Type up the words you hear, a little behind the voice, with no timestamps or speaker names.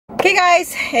Okay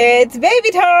guys, it's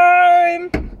baby time.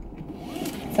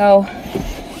 So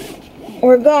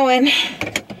we're going.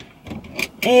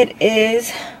 It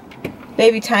is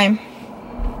baby time.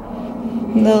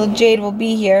 Little Jade will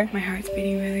be here. My heart's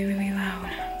beating really, really loud.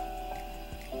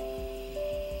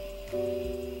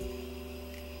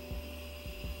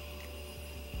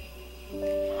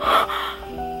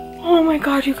 Oh my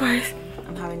god, you guys.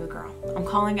 I'm having a girl. I'm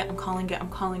calling it, I'm calling it, I'm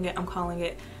calling it, I'm calling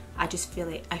it. I just feel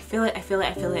it. I feel it, I feel it,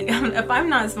 I feel it. If I'm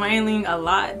not smiling a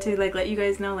lot to like let you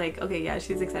guys know like, okay, yeah,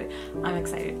 she's excited. I'm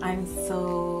excited. I'm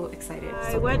so excited.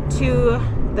 I went to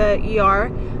the ER.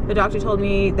 The doctor told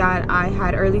me that I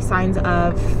had early signs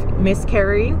of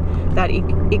miscarrying, that it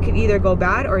could either go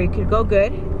bad or it could go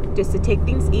good, just to take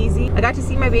things easy. I got to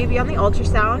see my baby on the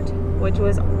ultrasound, which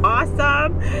was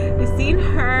awesome. I've seen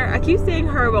her, I keep saying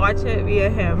her, but watch it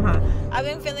via him, huh? I've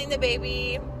been feeling the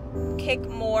baby kick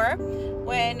more.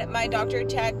 When my doctor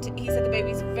checked, he said the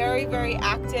baby's very, very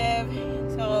active.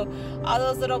 So all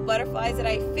those little butterflies that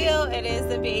I feel, it is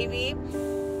the baby.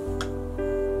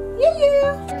 Yeah.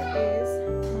 Here is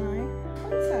my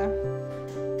pizza.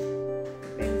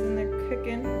 Baby's in there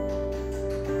cooking.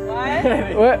 What?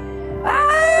 What?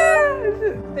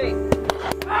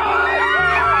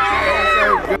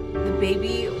 The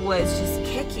baby was just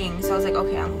kicking, so I was like,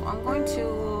 okay, I'm going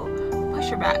to push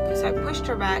her back. So I pushed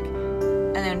her back,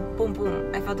 and then boom,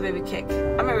 boom, I felt the baby kick.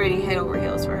 I'm already head over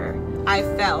heels for her. I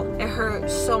fell. It hurt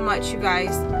so much, you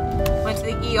guys. Went to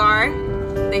the ER.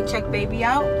 They checked baby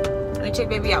out. They checked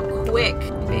baby out quick.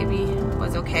 Baby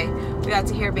was okay. We got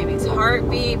to hear baby's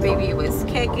heartbeat. Baby was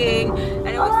kicking, and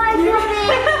it was. Oh, I felt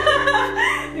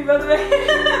it. You felt it.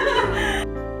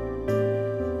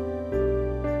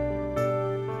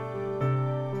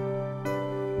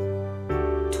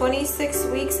 26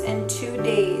 weeks and 2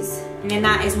 days. And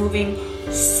that is moving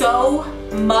so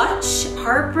much.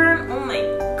 Heartburn, oh my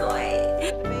god.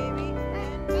 Baby.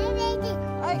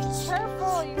 Oh,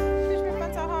 careful, you push my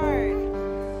phone so hard.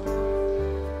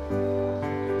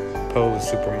 Pose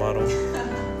supermodel.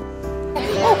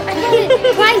 Oh, I got it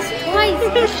twice.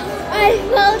 I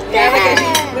felt that.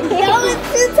 That was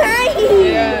too tiny.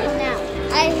 Yeah. Now,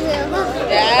 I will.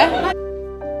 Yeah?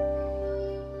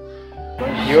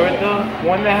 You're the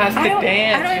one that has to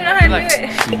dance. I don't even know how to do it.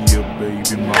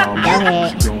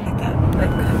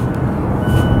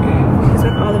 She's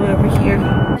like all the way over here.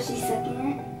 Is she sucking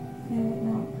it?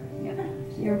 No.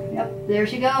 Yep. There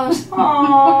she goes.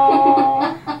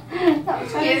 Aww. That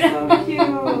was That cute. is so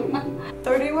cute.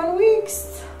 31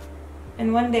 weeks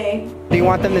in 1 day. Do you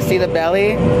want them to see the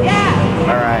belly? Yeah.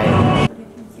 All right.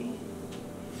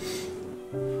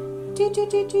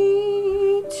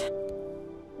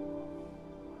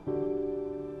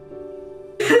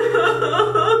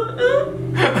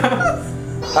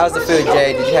 How's the food,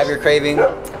 Jay? Did you have your craving?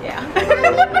 Yeah.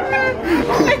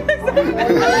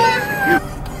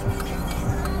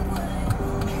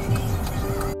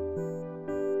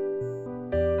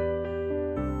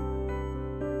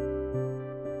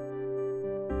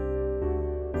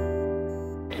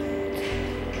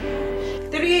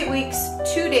 38 weeks,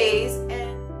 2 days, and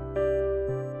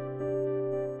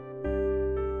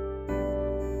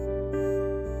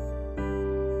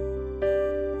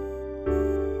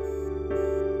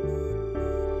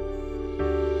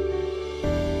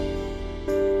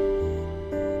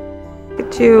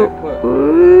 2.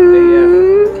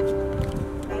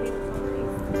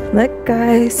 Look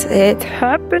guys, it's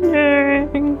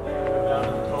happening.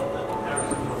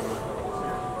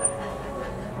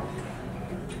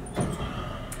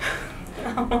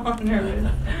 I'm all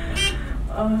nervous.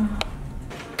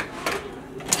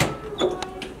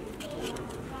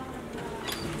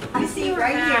 You see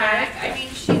right here. I mean,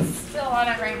 she's still on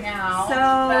it right now. So,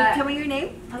 tell me your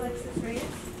name. Alexis Jayda.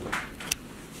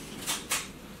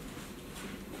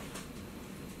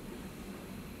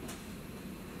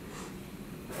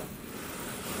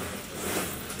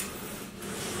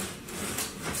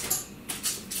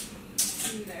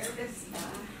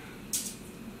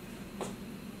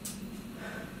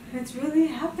 It's really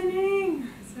happening.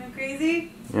 Isn't it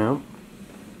crazy? Yeah.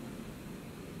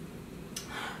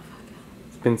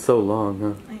 It's been so long,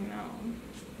 huh? I know.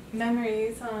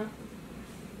 Memories, huh?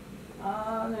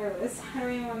 Oh, nervous. I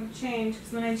don't even want to change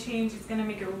because when I change, it's gonna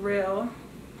make it real.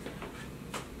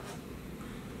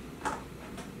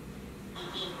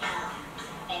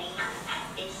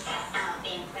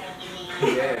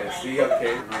 Yeah, see,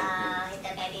 okay.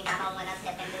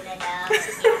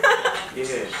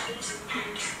 Yeah.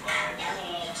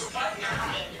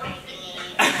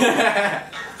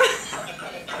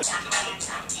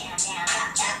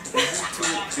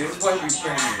 This is why we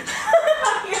pregnant.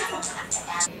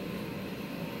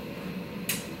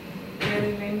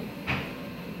 babe.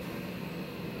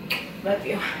 Love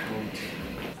you.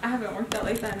 I haven't worked out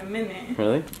like that in a minute.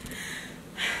 Really?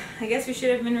 I guess we should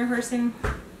have been rehearsing.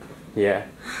 Yeah,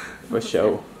 for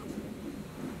sure.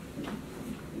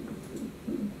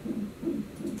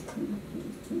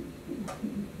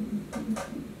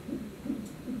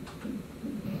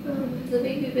 Has the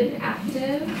baby been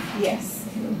active? Yes.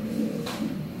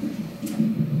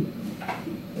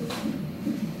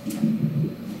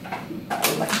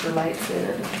 Electrolytes in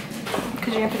it.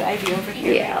 Because you're going to put the IV over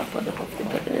here. Yeah, I'll hopefully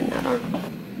put it in that arm.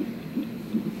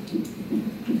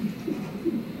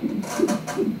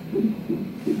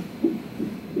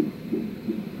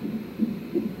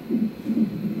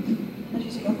 Let's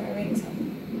just take off my rings.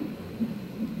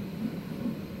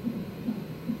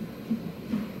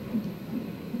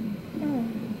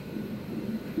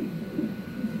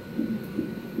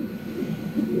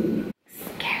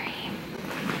 Scary.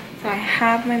 So I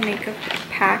have my makeup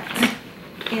packed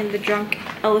in the drunk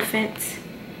elephant.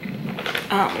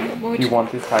 What Do you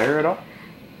want this higher at all?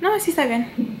 No, I see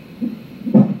 7.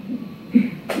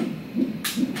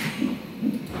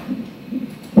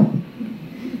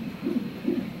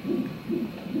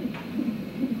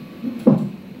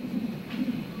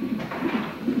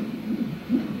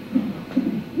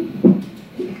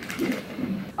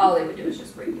 All they would do is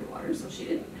just break your water, so she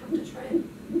didn't have to try it.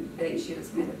 I think she was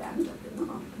kind of backed up in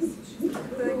the office. So she's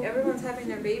like, Like everyone's having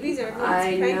their babies or everyone's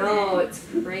I pregnant. know, it's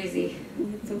crazy.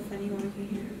 It's so funny when I can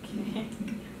hear.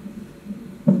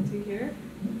 Okay. Do you hear?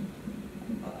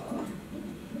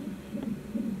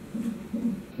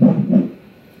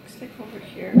 Stick over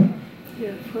here.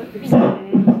 Your foot or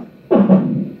something.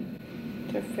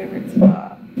 It's your favorite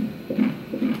spot.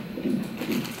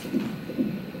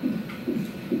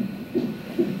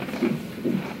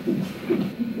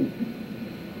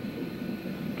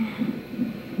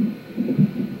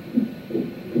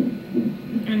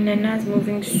 And Nana's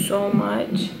moving so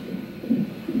much.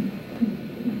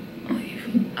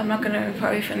 I'm not gonna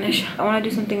probably finish. I want to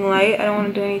do something light. I don't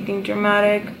want to do anything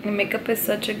dramatic. The makeup is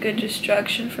such a good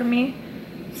distraction for me,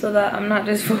 so that I'm not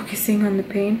just focusing on the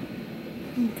pain.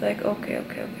 It's like, okay.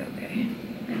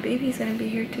 My baby's gonna be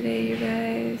here today, you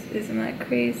guys. Isn't that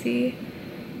crazy?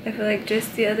 I feel like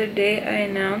just the other day I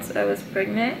announced I was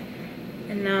pregnant,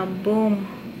 and now boom,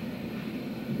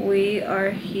 we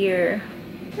are here.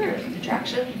 There's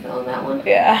contraction, feeling that one?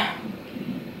 Yeah.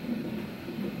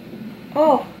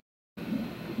 Oh.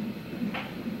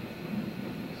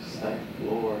 Second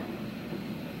floor.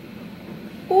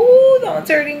 Ooh, that one's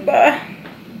hurting, but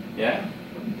Yeah?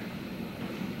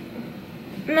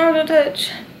 no, don't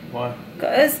touch. Why?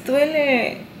 Cause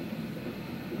duele.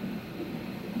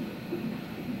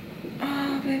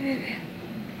 Oh, baby.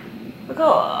 Look,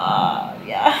 oh,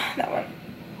 yeah, that one.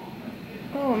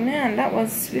 Oh man, that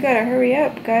was. We gotta hurry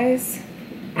up, guys.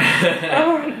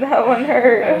 Oh, that one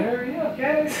hurt. Hurry up,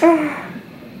 guys.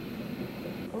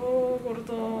 Oh,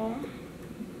 gordo.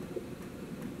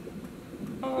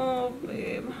 Oh,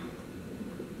 babe.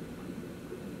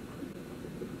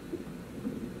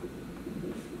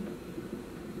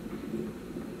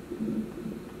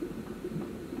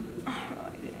 Oh,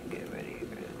 I didn't get ready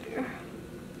earlier.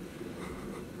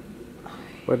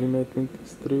 Why didn't I think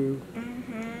this through?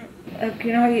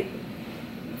 You know how you.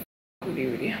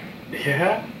 Rudy.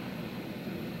 Yeah?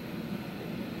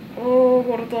 Oh,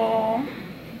 gordo.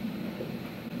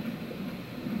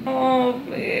 Oh,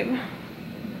 babe.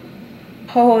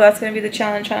 Oh, that's gonna be the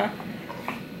challenge, huh?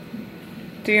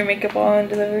 Do your makeup all in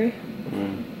delivery?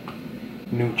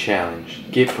 New challenge.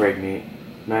 Get pregnant.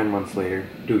 9 months later,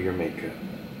 do your makeup.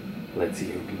 Let's see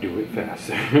who can do it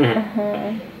faster.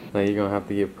 Now you're gonna have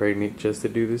to get pregnant just to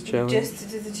do this challenge? Just to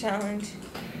do the challenge.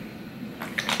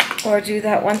 Or do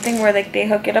that one thing where like they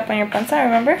hook it up on your panza,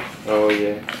 remember? Oh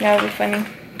yeah. That would be funny.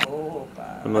 Oh,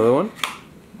 Another one?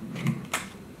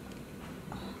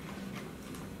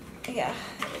 yeah,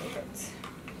 that really hurts.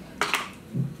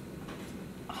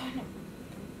 Oh no.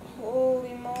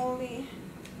 Holy moly.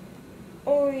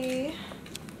 Oi.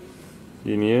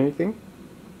 You need anything?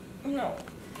 No.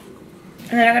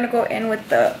 And then I'm gonna go in with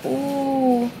the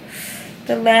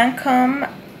the Lancome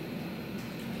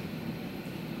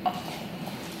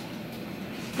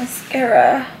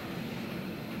mascara.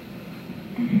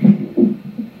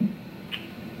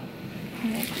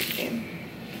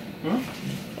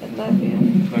 I love you.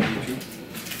 Love you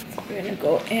too. We're gonna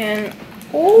go in.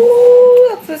 Ooh,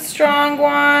 that's a strong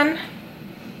one.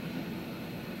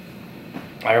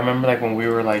 I remember like when we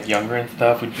were like younger and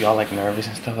stuff, we'd be all like nervous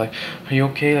and stuff like, are you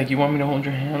okay? Like you want me to hold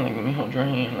your hand? Like let me hold your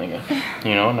hand. Like,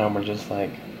 you know, now we're just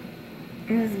like,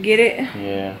 Let's get it.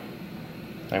 yeah.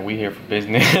 Like, we here for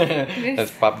business.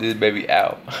 Let's pop this baby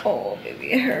out. Oh,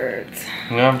 baby, it hurts.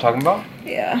 You know what I'm talking about?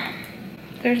 Yeah.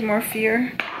 There's more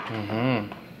fear.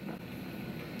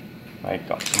 Like,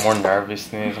 more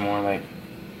nervousness, more like,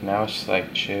 now it's just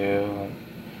like chill, like,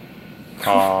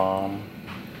 calm.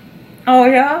 Oh,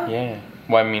 yeah? Yeah.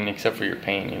 Well, I mean, except for your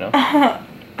pain, you know?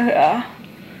 Yeah.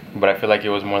 But I feel like it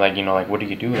was more like, you know, like, what do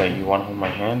you do? Like, you want to hold my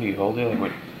hand? Do you hold it?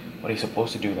 Like, what are you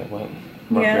supposed to do? Like, what?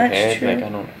 Rub Yeah, your that's head? true. Like, I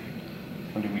don't,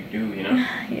 what do we do, you know?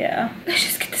 Yeah. Let's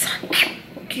just get this on.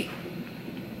 Okay.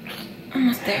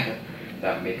 Almost there.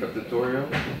 That makeup tutorial?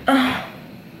 And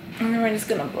then we're just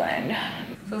gonna blend.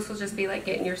 So this will just be like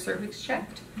getting your cervix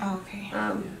checked. Oh, okay.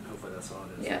 Hopefully that's all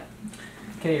it is. Yeah.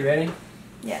 Okay, you ready?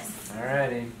 Yes.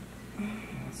 Alrighty.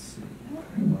 Let's see.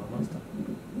 Alright, well, almost done.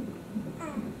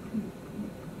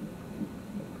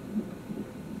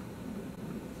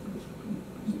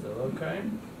 Still okay?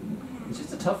 It's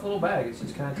just a tough little bag. It's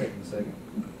just kind of taking a second.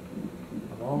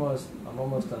 I'm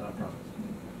almost done, I promise.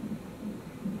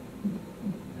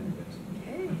 There it goes.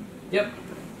 Okay. Yep.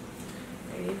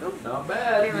 There you go. Not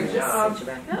bad. Here, we're Good gonna job. cinch you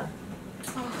back up.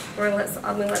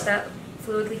 I'm gonna let that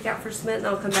fluid leak out for a minute, and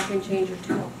I'll come back and change your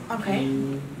towel. Okay.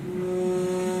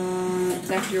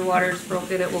 After your water is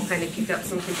broken, it will kind of kick up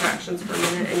some contractions for a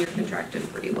minute, and you're contracting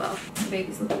pretty well. The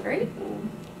baby's looking great.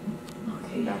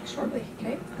 Okay. Be back shortly.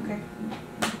 Okay. Okay.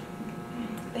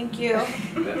 Thank you.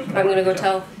 I'm gonna go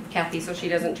tell Kathy so she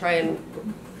doesn't try and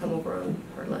come over on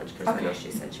her lunch because I know she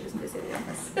said she was busy in the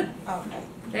office. Okay.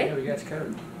 Okay. Yeah, we got you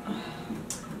covered.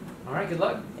 Alright, good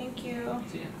luck. Thank you.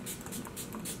 See ya.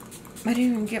 I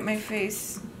didn't even get my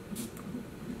face.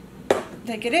 Did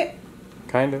I get it?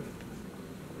 Kind of.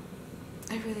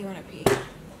 I really want to pee.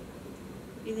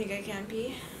 You think I can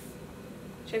pee?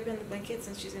 Should I put in the blanket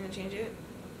since she's gonna change it?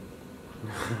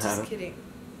 Just kidding.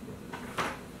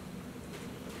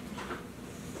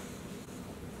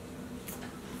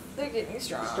 They're getting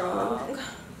strong.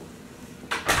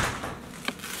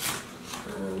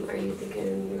 Are you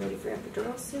thinking you're ready for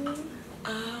epidural soon?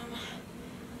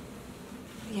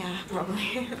 Yeah,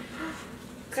 probably.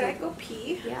 Could I go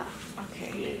pee? Yeah.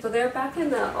 Okay. So they're back in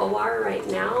the OR right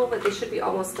now, but they should be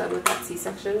almost done with that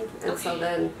C-section, and so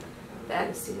then the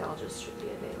anesthesiologist should be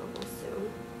available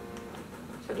soon.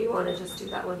 So do you want to just do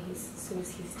that when as soon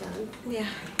as he's done? Yeah.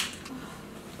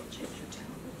 Change your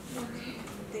towel. Okay.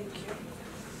 Thank you.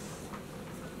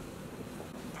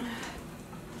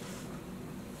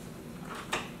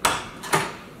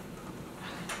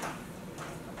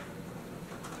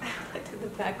 Did the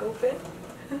back open?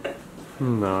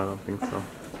 No, I don't think so.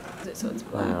 So it's I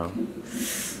black. know.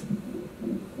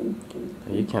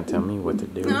 You can't tell me what to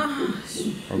do.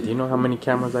 And do you know how many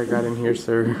cameras I got in here,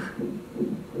 sir?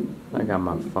 I got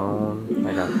my phone.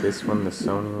 I got this one, the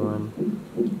Sony one.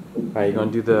 Alright, you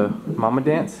gonna do the mama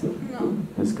dance? No.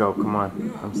 Let's go, come on.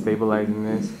 I'm stabilizing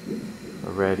this.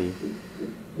 We're ready.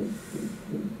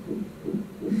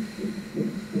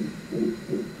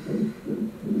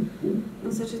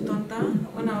 I'm such a tonta.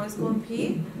 When I was going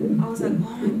pee, I was like,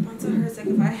 oh, my panza hurts. Like,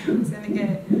 if I was gonna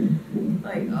get,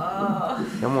 like, oh.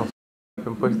 You almost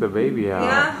and push the baby out.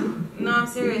 Yeah? No, I'm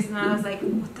serious. And I was like,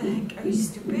 what the heck? Are you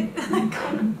stupid? Like, so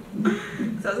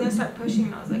I was gonna start pushing,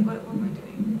 and I was like, what am I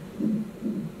doing?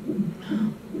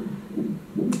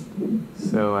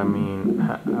 So, I mean,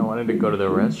 I wanted to go to the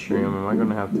restroom. Am I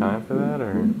gonna have time for that,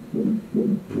 or is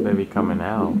the baby coming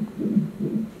out?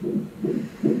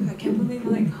 I can't believe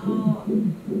like how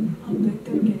big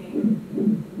they're getting.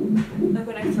 Like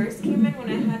when I first came in, when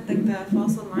I had like the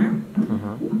false alarm,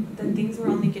 the things were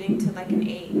only getting to like an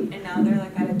 8, and now they're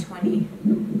like at a 20.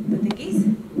 The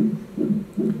thingies?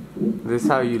 This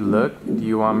how you look? Do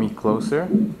you want me closer?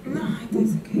 No,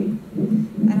 that's okay.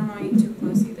 I don't want you too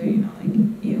close either, you know, like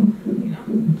you know?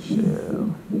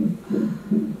 Chill.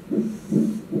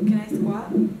 Can I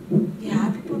squat?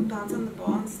 Yeah, people bounce on the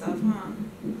ball and stuff, huh?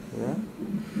 Yeah?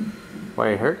 Why,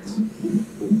 it hurts?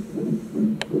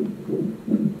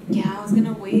 Yeah, I was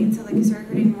gonna wait until like it started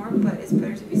hurting more, but it's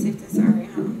better to be safe than sorry,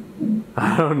 huh?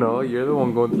 I don't know. You're the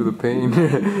one going through the pain. I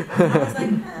was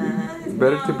like, It's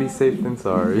better to be safe than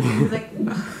sorry. Like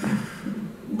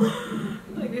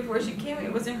before she came,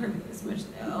 it wasn't hurting this much.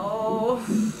 No.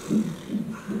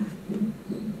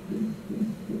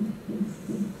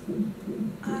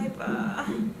 Hi, ba.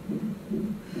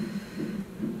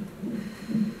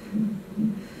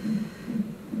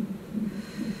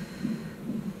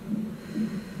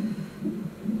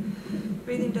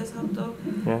 Breathing does help though.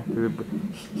 Yeah, do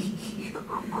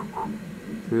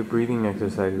the breathing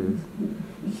exercises.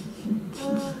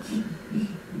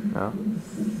 No?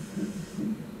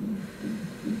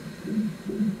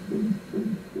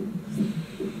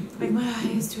 Like my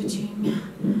eyes. body's twitching.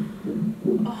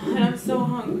 Oh, and I'm so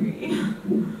hungry.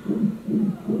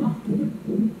 Oh.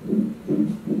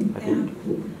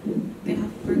 They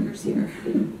have burgers here.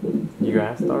 You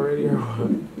asked already or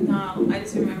what? No, I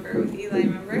just remember with Eli,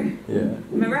 remember? Yeah.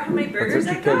 Remember how many burgers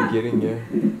I That's what you got? kept getting, yeah.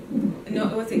 No,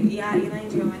 it was like, yeah, Eli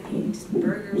and Giovanni, just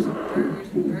burgers and burgers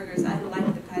and burgers. I don't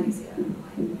like the patties yet.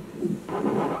 I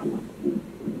don't like them.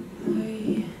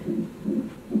 Ay.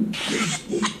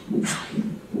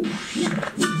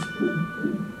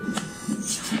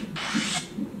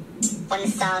 When the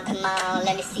song come on,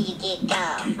 let me see you get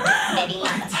gone. Baby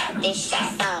mama, this your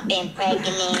song. Been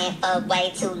pregnant for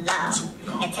way too long.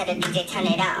 And tell the DJ turn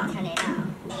it on. Turn it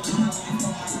on.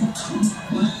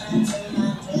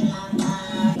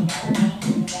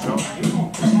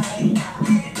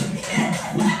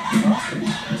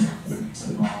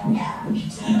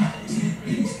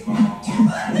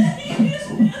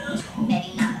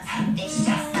 Baby mama, this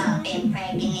your song. Been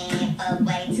pregnant for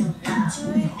way too long.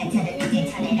 And tell the DJ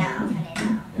turn it on.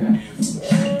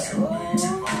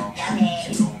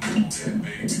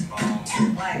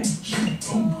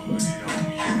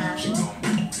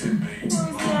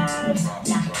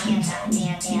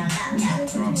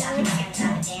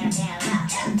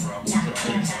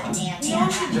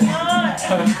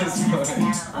 That's funny.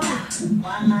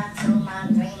 1 month, 2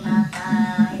 months, 3 months, 5.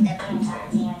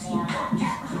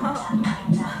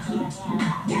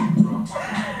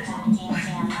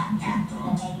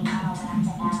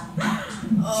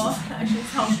 Oh, actually,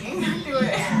 it's helping. Do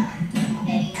it.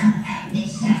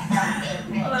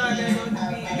 Hold on, I'm gonna go with the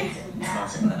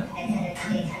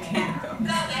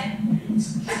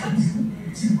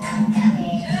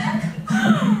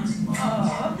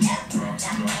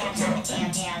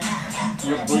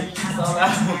Your breathing so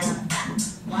loud.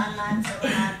 1 month, 2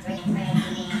 months, 3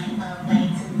 months, way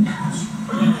too long.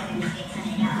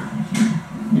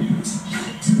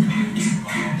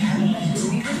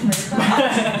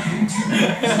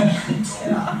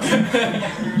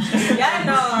 Yeah,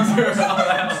 no.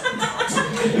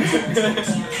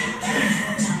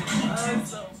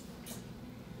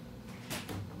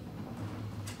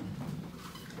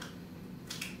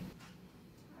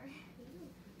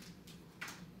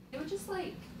 It would just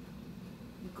like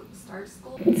start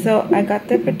school. So I got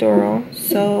the epidural,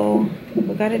 so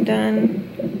we got it done.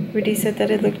 Rudy said that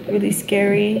it looked really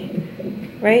scary,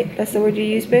 right? That's the word you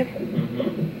used, babe?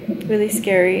 Mm-hmm. Really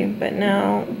scary, but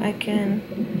now I can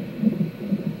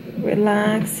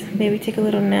relax, maybe take a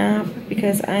little nap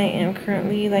because I am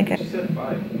currently like She said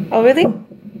 5. Oh really?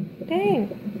 Dang,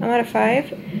 I'm at a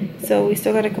 5, so we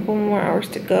still got a couple more hours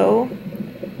to go.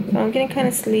 So I'm getting kind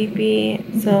of sleepy,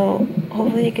 so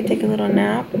hopefully I can take a little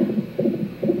nap.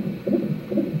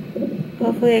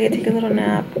 Hopefully I can take a little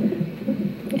nap,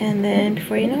 and then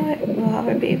before you know it, we'll have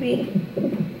our baby,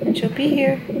 and she'll be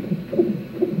here.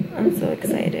 I'm so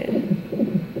excited.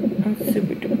 I'm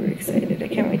super duper excited. I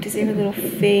can't wait to see her little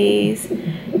face,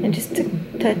 and just to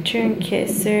touch her and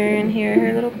kiss her and hear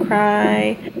her little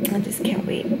cry. I just can't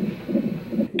wait.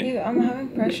 Dude, I'm having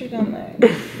pressure down there.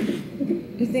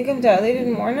 You think I'm dilated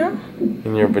more now?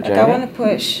 In your Like vagina? I want to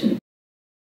push.